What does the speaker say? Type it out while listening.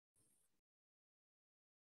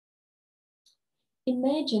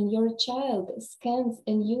Imagine your child scans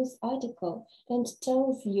a news article and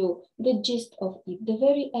tells you the gist of it, the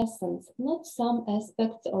very essence, not some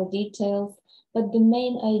aspects or details, but the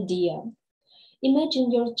main idea. Imagine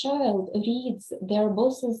your child reads their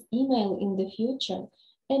boss's email in the future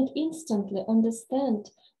and instantly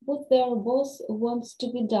understand what their boss wants to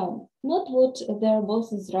be done, not what their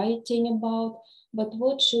boss is writing about, but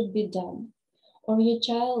what should be done. Or your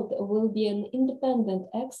child will be an independent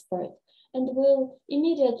expert and will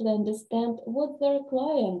immediately understand what their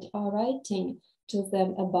clients are writing to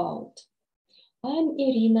them about. I'm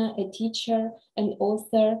Irina, a teacher, an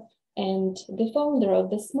author, and the founder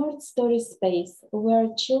of the Smart Story Space, where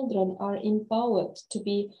children are empowered to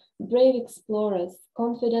be brave explorers,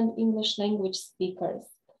 confident English language speakers,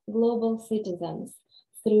 global citizens,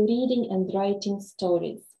 through reading and writing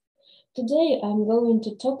stories. Today, I'm going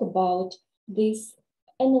to talk about this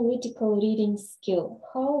analytical reading skill,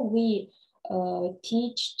 how we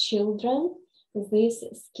teach children this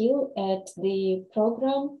skill at the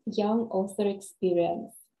program Young Author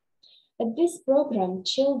Experience. At this program,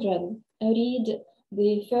 children read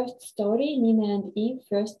the first story, Nina and Eve,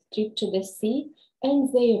 First Trip to the Sea,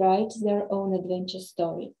 and they write their own adventure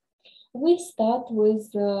story. We start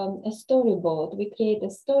with a storyboard. We create a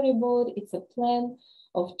storyboard. It's a plan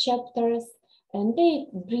of chapters, and they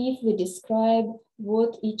briefly describe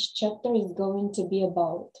what each chapter is going to be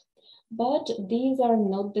about. But these are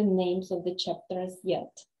not the names of the chapters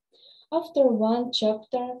yet. After one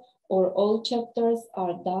chapter or all chapters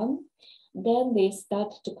are done, then they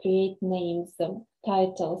start to create names,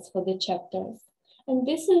 titles for the chapters. And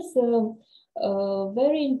this is a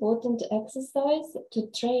very important exercise to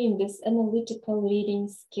train this analytical reading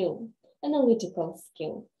skill, and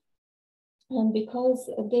because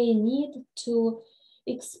they need to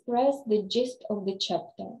express the gist of the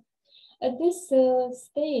chapter. At this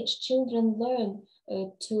stage, children learn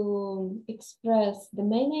to express the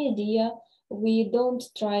main idea. We don't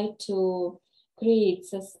try to create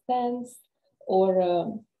suspense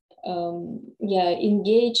or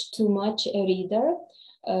engage too much a reader.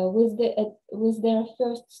 With their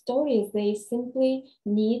first stories, they simply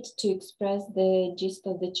need to express the gist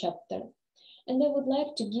of the chapter. And I would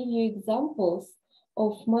like to give you examples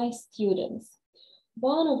of my students.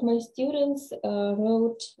 One of my students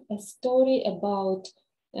wrote a story about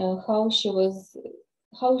how she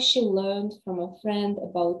learned from a friend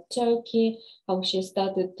about Turkey, how she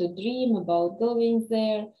started to dream about going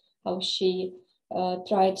there, how she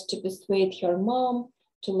tried to persuade her mom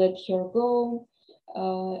to let her go.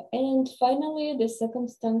 And finally, the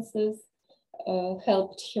circumstances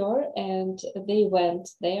helped her and they went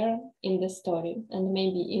there in the story, and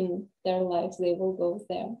maybe in their lives they will go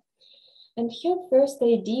there. And her first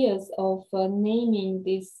ideas of naming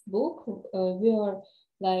this book were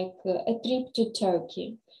like a trip to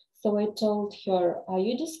Turkey. So I told her, are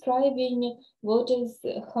you describing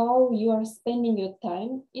how you are spending your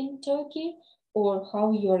time in Turkey or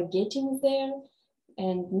how you are getting there?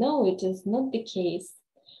 And no, it is not the case.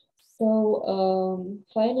 So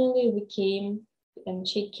finally we came, and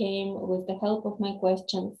she came with the help of my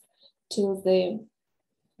questions to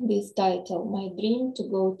this title, My Dream to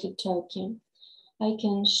Go to Turkey. I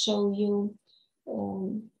can show you,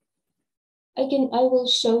 I will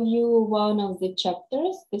show you one of the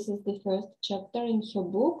chapters. This is the first chapter in her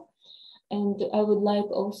book. And I would like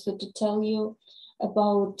also to tell you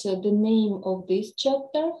about the name of this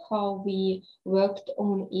chapter, how we worked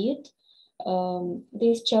on it.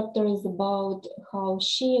 This chapter is about how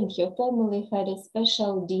she and her family had a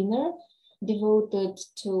special dinner devoted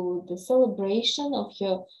to the celebration of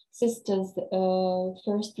her sister's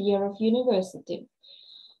first year of university.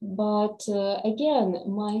 But again,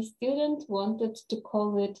 my student wanted to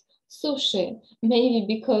call it sushi, maybe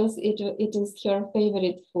because it is her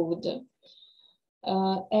favorite food.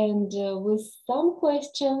 And with some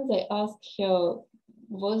questions, I asked her,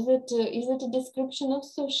 is it a description of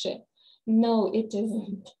sushi? No, it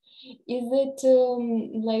isn't. Is it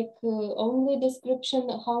only description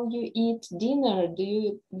how you eat dinner? Do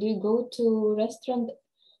you go to restaurant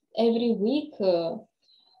every week?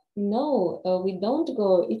 No, we don't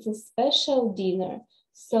go. It's a special dinner.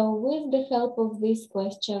 So with the help of these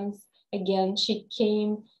questions, again, she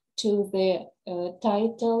came to the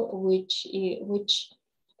title, which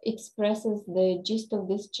expresses the gist of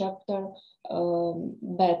this chapter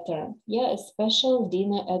better. Yeah, a special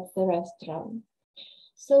dinner at the restaurant.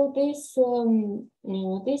 So this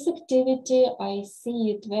activity, I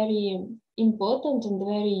see it very important and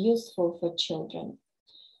very useful for children.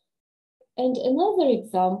 And another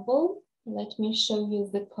example, let me show you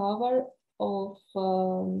the cover of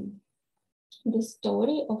the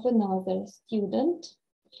story of another student.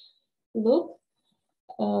 Look,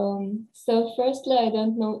 so firstly, I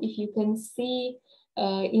don't know if you can see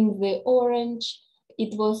in the orange,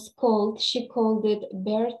 it was called, she called it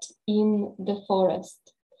Bird in the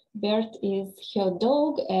Forest. Bird is her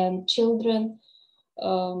dog, and children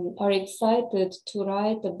are excited to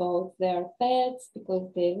write about their pets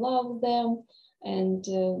because they love them. And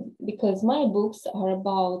because my books are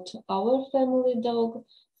about our family dog,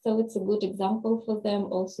 so it's a good example for them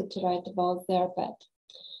also to write about their pet.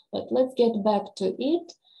 But let's get back to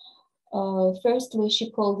it. Firstly, she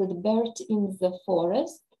called it Bird in the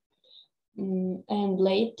Forest. And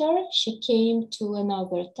later she came to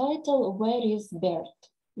another title, Where is Bird?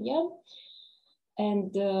 Yeah.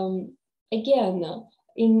 And again,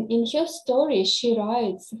 in her story, she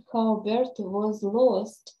writes how Bird was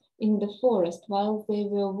lost in the forest while they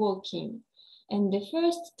were walking. And the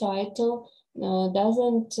first title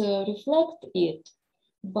doesn't reflect it.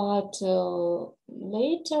 But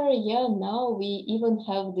later, yeah, now we even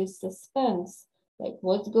have this suspense, like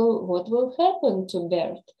what will happen to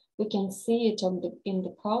Bird? We can see it in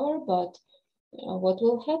the cover, but what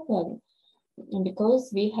will happen?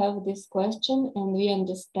 Because we have this question and we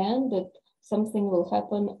understand that something will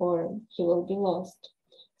happen or he will be lost.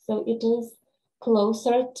 So it is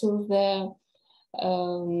closer to the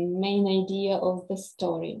main idea of the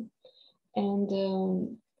story.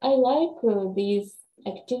 And I like these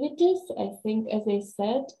activities. I think, as I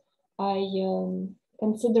said, I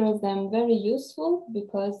consider them very useful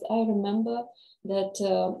because I remember that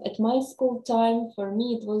at my school time, for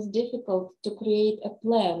me, it was difficult to create a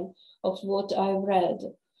plan of what I read,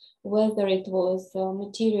 whether it was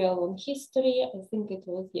material on history, I think it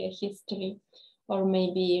was history, or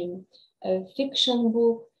maybe a fiction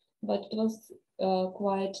book, but it was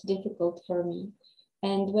quite difficult for me.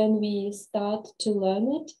 And when we start to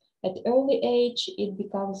learn it at early age, it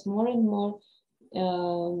becomes more and more,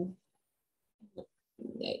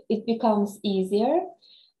 it becomes easier.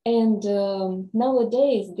 And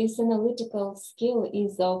nowadays, this analytical skill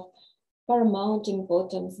is of paramount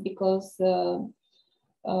importance because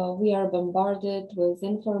we are bombarded with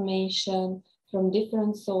information from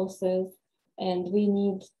different sources, and we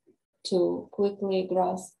need to quickly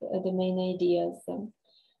grasp the main ideas,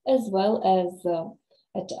 as well as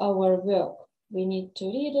at our work. We need to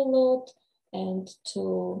read a lot and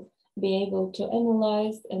to be able to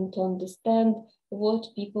analyze and to understand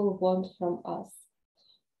what people want from us.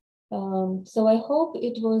 So I hope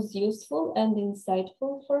it was useful and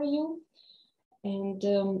insightful for you. And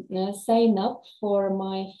sign up for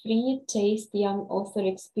my free Taste Young Author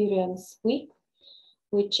Experience Week,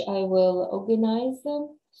 which I will organize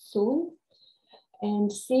soon.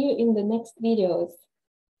 And see you in the next videos.